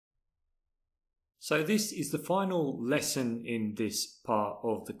So this is the final lesson in this part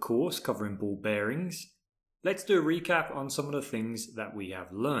of the course covering ball bearings. Let's do a recap on some of the things that we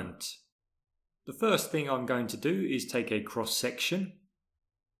have learnt. The first thing I'm going to do is take a cross section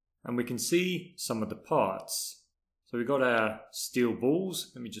and we can see some of the parts. So we've got our steel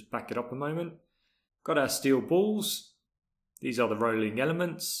balls. Let me just back it up a moment. Got our steel balls. These are the rolling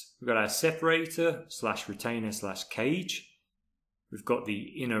elements. We've got our separator / retainer / cage. We've got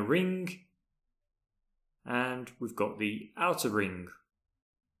the inner ring. And we've got the outer ring.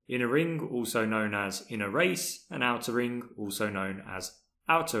 Inner ring also known as inner race, and outer ring also known as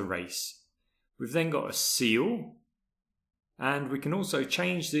outer race. We've then got a seal, and we can also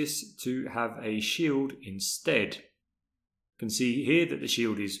change this to have a shield instead. You can see here that the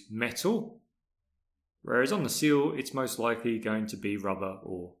shield is metal, whereas on the seal it's most likely going to be rubber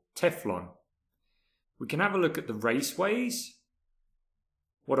or Teflon. We can have a look at the raceways.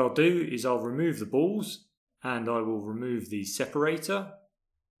 What I'll do is I'll remove the balls and I will remove the separator.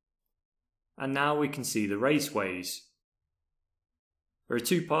 And now we can see the raceways. There are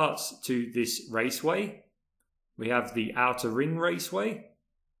two parts to this raceway. We have the outer ring raceway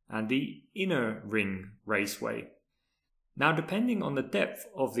and the inner ring raceway. Now, depending on the depth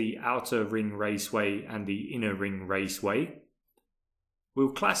of the outer ring raceway and the inner ring raceway,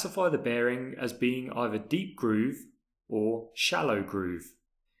 we'll classify the bearing as being either deep groove or shallow groove.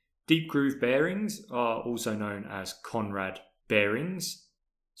 Deep groove bearings are also known as Conrad bearings.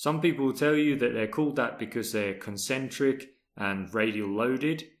 Some people will tell you that they're called that because they're concentric and radial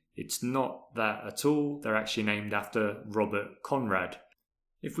loaded. It's not that at all. They're actually named after Robert Conrad.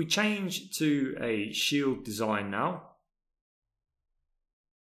 If we change to a shield design now,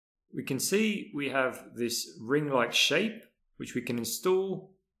 we can see we have this ring-like shape which we can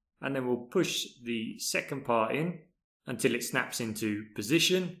install, and then we'll push the second part in until it snaps into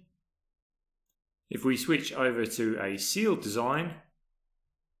position. If we switch over to a sealed design,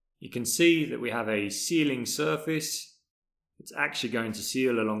 you can see that we have a sealing surface. It's actually going to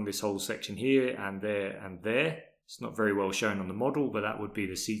seal along this whole section here and there and there. It's not very well shown on the model, but that would be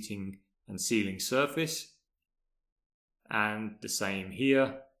the seating and sealing surface. And the same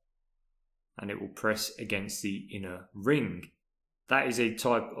here. And it will press against the inner ring. That is a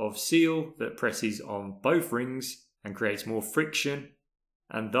type of seal that presses on both rings and creates more friction,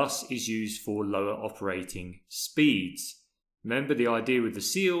 and thus is used for lower operating speeds. Remember, the idea with the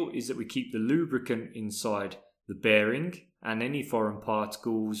seal is that we keep the lubricant inside the bearing and any foreign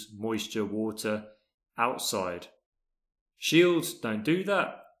particles, moisture, water outside. Shields don't do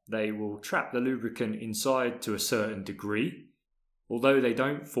that. They will trap the lubricant inside to a certain degree, although they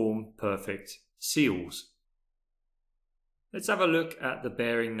don't form perfect seals. Let's have a look at the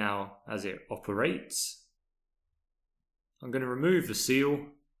bearing now as it operates. I'm going to remove the seal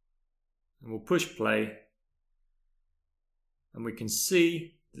and we'll push play, and we can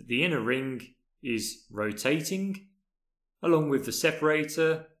see that the inner ring is rotating along with the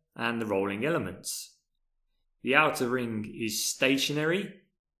separator and the rolling elements. The outer ring is stationary,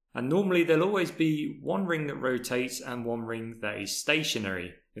 and normally there'll always be one ring that rotates and one ring that is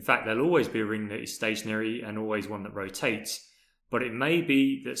stationary. In fact, there'll always be a ring that is stationary and always one that rotates. But it may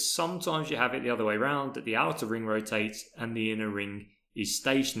be that sometimes you have it the other way around, that the outer ring rotates and the inner ring is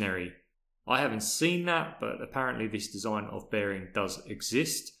stationary. I haven't seen that, but apparently this design of bearing does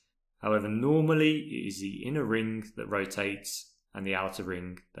exist. However, normally it is the inner ring that rotates and the outer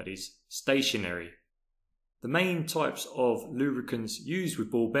ring that is stationary. The main types of lubricants used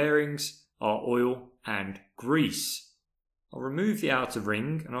with ball bearings are oil and grease. I'll remove the outer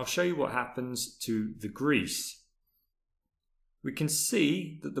ring and I'll show you what happens to the grease. We can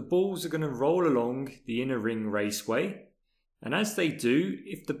see that the balls are going to roll along the inner ring raceway, and as they do,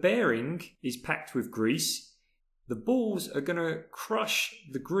 if the bearing is packed with grease, the balls are going to crush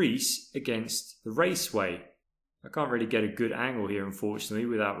the grease against the raceway. I can't really get a good angle here, unfortunately,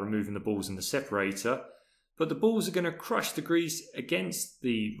 without removing the balls and the separator, but the balls are going to crush the grease against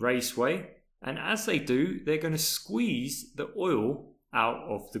the raceway, and as they do, they're going to squeeze the oil out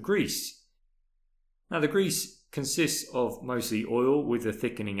of the grease. Now, the grease consists of mostly oil with a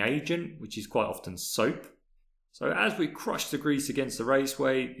thickening agent, which is quite often soap. So as we crush the grease against the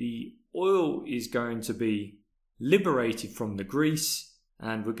raceway, the oil is going to be liberated from the grease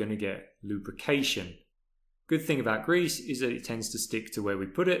and we're going to get lubrication. Good thing about grease is that it tends to stick to where we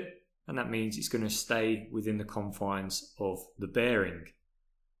put it, and that means it's going to stay within the confines of the bearing.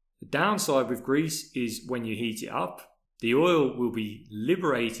 The downside with grease is when you heat it up, the oil will be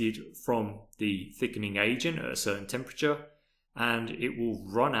liberated from the thickening agent at a certain temperature and it will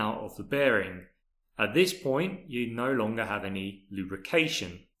run out of the bearing. At this point, you no longer have any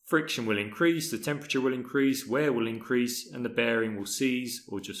lubrication friction will increase, the temperature will increase, wear will increase, and the bearing will seize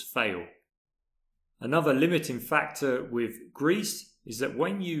or just fail. Another limiting factor with grease is that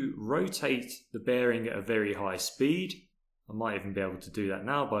when you rotate the bearing at a very high speed, I might even be able to do that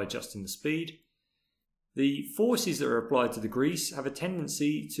now by adjusting the speed, the forces that are applied to the grease have a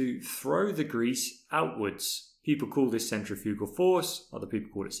tendency to throw the grease outwards. People call this centrifugal force, other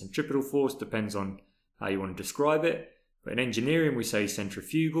people call it centripetal force, depends on how you want to describe it. But in engineering we say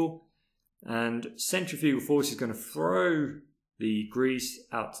centrifugal, and centrifugal force is going to throw the grease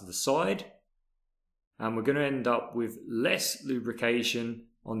out to the side, and we're going to end up with less lubrication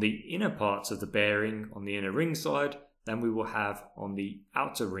on the inner parts of the bearing on the inner ring side than we will have on the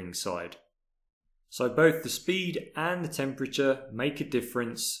outer ring side. So both the speed and the temperature make a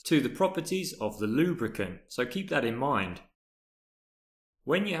difference to the properties of the lubricant, so keep that in mind.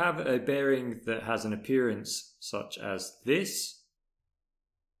 When you have a bearing that has an appearance such as this,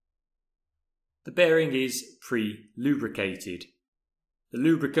 the bearing is pre-lubricated. The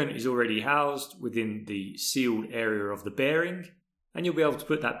lubricant is already housed within the sealed area of the bearing, and you'll be able to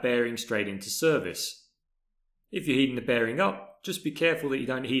put that bearing straight into service. If you're heating the bearing up, just be careful that you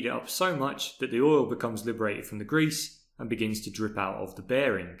don't heat it up so much that the oil becomes liberated from the grease and begins to drip out of the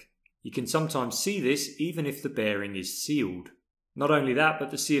bearing. You can sometimes see this even if the bearing is sealed. Not only that,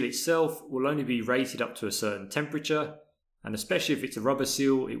 but the seal itself will only be rated up to a certain temperature, and especially if it's a rubber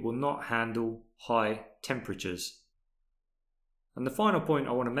seal, it will not handle high temperatures. And the final point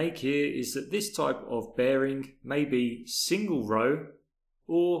I want to make here is that this type of bearing may be single row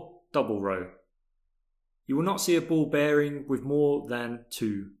or double row. You will not see a ball bearing with more than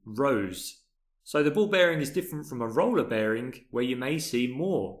 2 rows. So the ball bearing is different from a roller bearing where you may see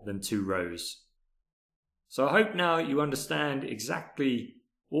more than 2 rows. So I hope now you understand exactly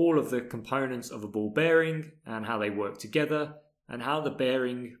all of the components of a ball bearing and how they work together and how the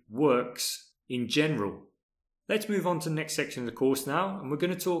bearing works in general. Let's move on to the next section of the course now, and we're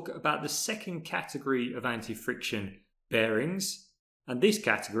going to talk about the second category of anti-friction bearings, and this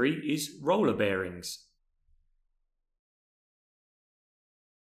category is roller bearings.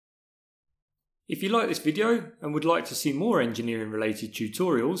 If you like this video and would like to see more engineering related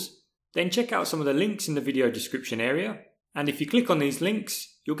tutorials, then check out some of the links in the video description area, and if you click on these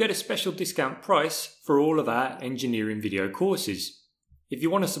links, you'll get a special discount price for all of our engineering video courses. If you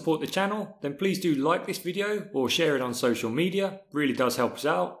want to support the channel, then please do like this video or share it on social media, it really does help us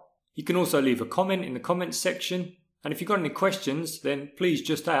out. You can also leave a comment in the comments section, and if you've got any questions, then please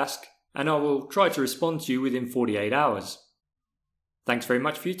just ask, and I will try to respond to you within 48 hours. Thanks very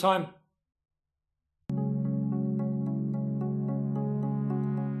much for your time.